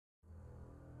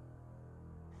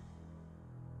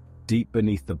Deep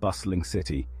beneath the bustling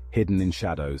city, hidden in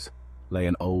shadows, lay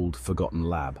an old, forgotten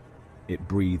lab. It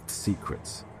breathed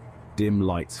secrets. Dim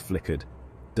lights flickered,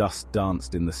 dust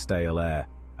danced in the stale air,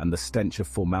 and the stench of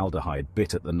formaldehyde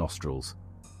bit at the nostrils.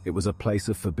 It was a place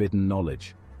of forbidden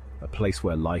knowledge, a place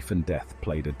where life and death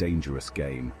played a dangerous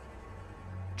game.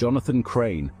 Jonathan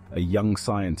Crane, a young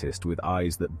scientist with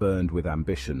eyes that burned with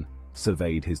ambition,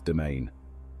 surveyed his domain.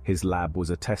 His lab was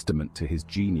a testament to his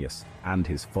genius and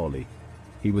his folly.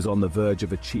 He was on the verge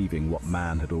of achieving what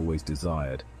man had always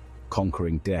desired,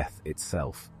 conquering death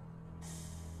itself.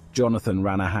 Jonathan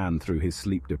ran a hand through his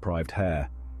sleep-deprived hair,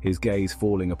 his gaze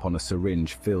falling upon a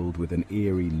syringe filled with an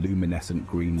eerie, luminescent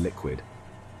green liquid.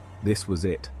 This was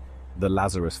it, the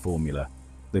Lazarus formula,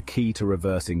 the key to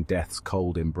reversing death's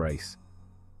cold embrace.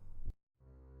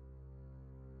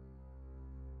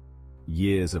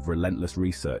 Years of relentless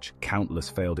research,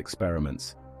 countless failed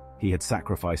experiments. He had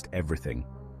sacrificed everything.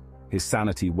 His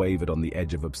sanity wavered on the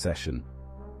edge of obsession.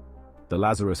 The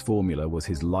Lazarus formula was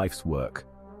his life's work,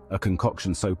 a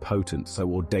concoction so potent,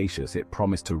 so audacious, it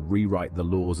promised to rewrite the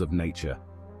laws of nature.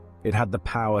 It had the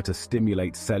power to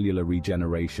stimulate cellular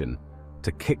regeneration,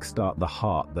 to kickstart the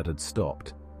heart that had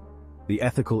stopped. The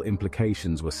ethical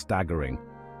implications were staggering,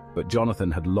 but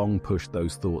Jonathan had long pushed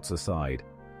those thoughts aside.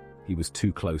 He was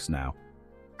too close now,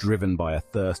 driven by a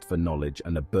thirst for knowledge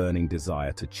and a burning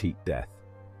desire to cheat death.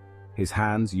 His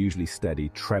hands, usually steady,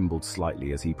 trembled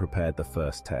slightly as he prepared the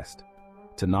first test.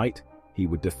 Tonight, he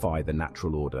would defy the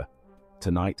natural order.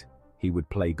 Tonight, he would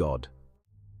play God.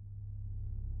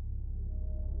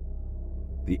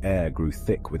 The air grew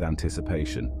thick with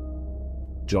anticipation.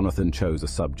 Jonathan chose a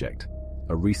subject,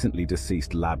 a recently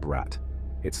deceased lab rat,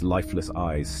 its lifeless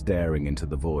eyes staring into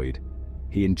the void.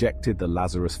 He injected the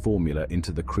Lazarus formula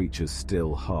into the creature's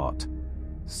still heart.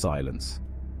 Silence.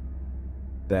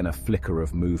 Then a flicker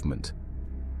of movement.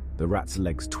 The rat's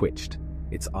legs twitched,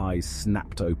 its eyes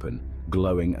snapped open,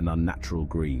 glowing an unnatural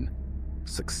green.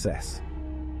 Success.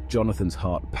 Jonathan's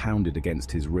heart pounded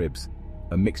against his ribs,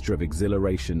 a mixture of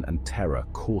exhilaration and terror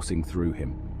coursing through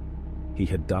him. He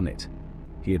had done it.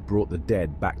 He had brought the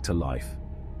dead back to life.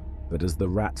 But as the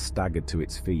rat staggered to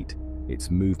its feet, its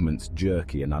movements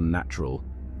jerky and unnatural,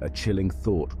 a chilling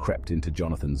thought crept into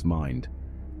Jonathan's mind.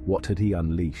 What had he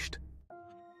unleashed?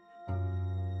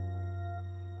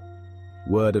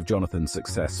 Word of Jonathan's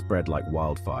success spread like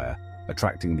wildfire,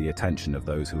 attracting the attention of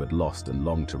those who had lost and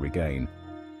longed to regain.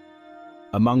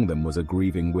 Among them was a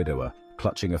grieving widower,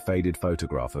 clutching a faded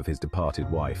photograph of his departed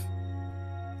wife.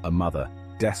 A mother,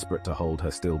 desperate to hold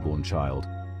her stillborn child.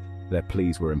 Their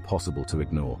pleas were impossible to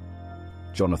ignore.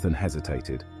 Jonathan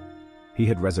hesitated. He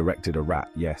had resurrected a rat,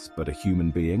 yes, but a human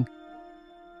being?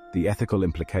 The ethical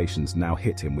implications now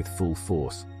hit him with full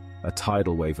force, a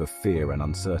tidal wave of fear and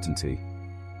uncertainty.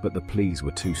 But the pleas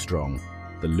were too strong,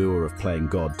 the lure of playing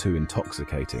God too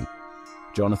intoxicating.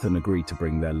 Jonathan agreed to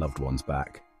bring their loved ones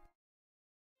back.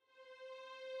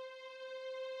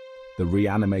 The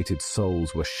reanimated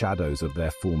souls were shadows of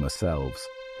their former selves.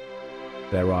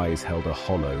 Their eyes held a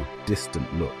hollow,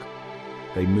 distant look.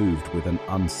 They moved with an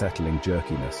unsettling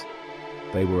jerkiness.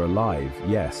 They were alive,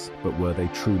 yes, but were they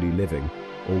truly living,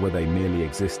 or were they merely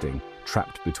existing,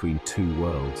 trapped between two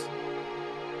worlds?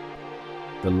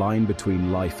 The line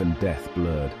between life and death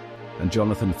blurred, and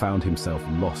Jonathan found himself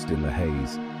lost in the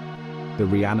haze. The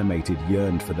reanimated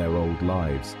yearned for their old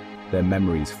lives, their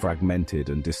memories fragmented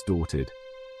and distorted.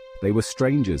 They were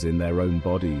strangers in their own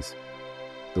bodies.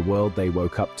 The world they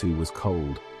woke up to was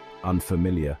cold,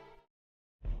 unfamiliar.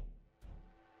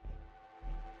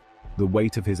 The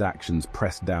weight of his actions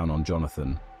pressed down on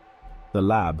Jonathan. The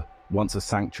lab, once a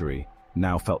sanctuary,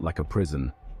 now felt like a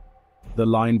prison. The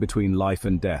line between life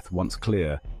and death, once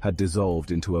clear, had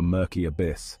dissolved into a murky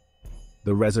abyss.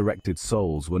 The resurrected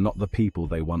souls were not the people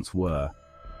they once were.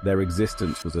 Their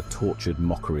existence was a tortured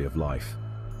mockery of life.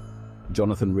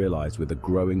 Jonathan realized with a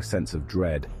growing sense of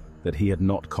dread that he had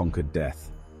not conquered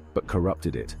death, but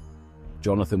corrupted it.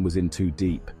 Jonathan was in too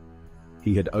deep.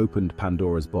 He had opened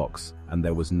Pandora's box, and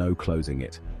there was no closing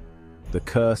it. The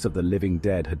curse of the living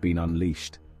dead had been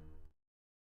unleashed,